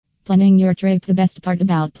Planning your trip. The best part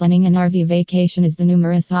about planning an RV vacation is the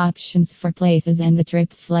numerous options for places and the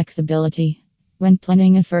trip's flexibility. When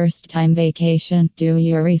planning a first time vacation, do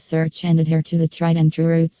your research and adhere to the tried and true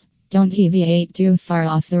routes. Don't deviate too far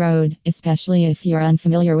off the road, especially if you're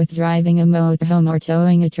unfamiliar with driving a motorhome or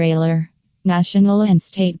towing a trailer. National and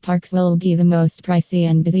state parks will be the most pricey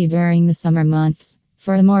and busy during the summer months.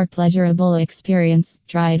 For a more pleasurable experience,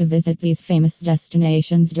 try to visit these famous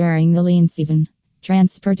destinations during the lean season.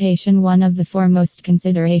 Transportation. One of the foremost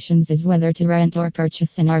considerations is whether to rent or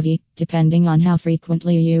purchase an RV. Depending on how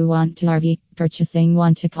frequently you want to RV, purchasing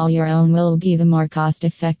one to call your own will be the more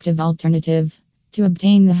cost-effective alternative. To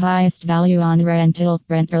obtain the highest value on rental,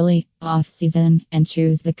 rent early, off-season, and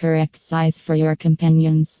choose the correct size for your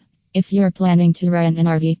companions. If you're planning to rent an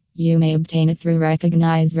RV, you may obtain it through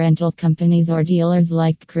recognized rental companies or dealers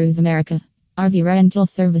like Cruise America. RV rental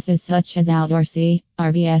services such as Outdoorsy,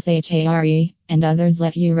 RVSHARE, and others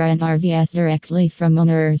let you rent RVs directly from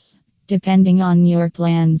owners. Depending on your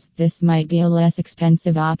plans, this might be a less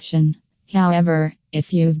expensive option. However,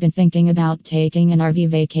 if you've been thinking about taking an RV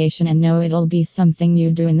vacation and know it'll be something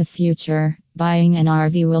you do in the future, buying an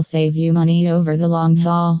RV will save you money over the long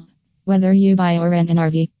haul. Whether you buy or rent an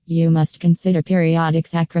RV, you must consider periodic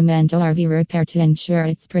Sacramento RV repair to ensure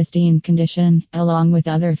its pristine condition, along with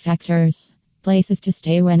other factors. Places to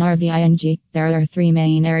stay when RVing. There are 3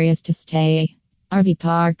 main areas to stay: RV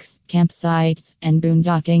parks, campsites, and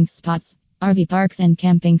boondocking spots. RV parks and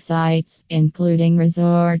camping sites, including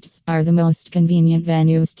resorts, are the most convenient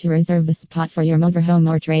venues to reserve a spot for your motorhome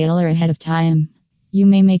or trailer ahead of time. You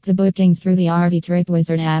may make the bookings through the RV Trip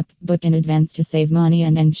Wizard app, book in advance to save money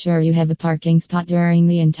and ensure you have a parking spot during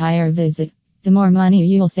the entire visit. The more money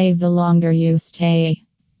you'll save, the longer you stay.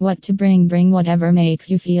 What to bring? Bring whatever makes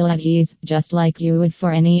you feel at ease, just like you would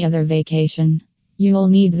for any other vacation. You'll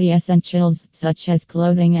need the essentials, such as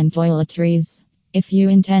clothing and toiletries. If you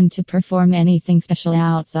intend to perform anything special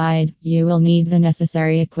outside, you will need the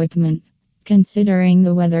necessary equipment. Considering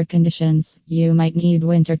the weather conditions, you might need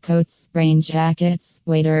winter coats, rain jackets,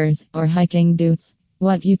 waders, or hiking boots.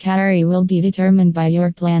 What you carry will be determined by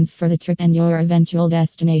your plans for the trip and your eventual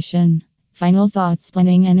destination. Final thoughts.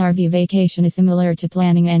 Planning an RV vacation is similar to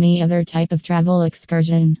planning any other type of travel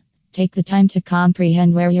excursion. Take the time to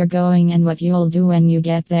comprehend where you're going and what you'll do when you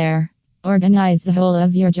get there. Organize the whole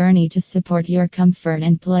of your journey to support your comfort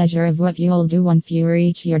and pleasure of what you'll do once you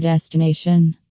reach your destination.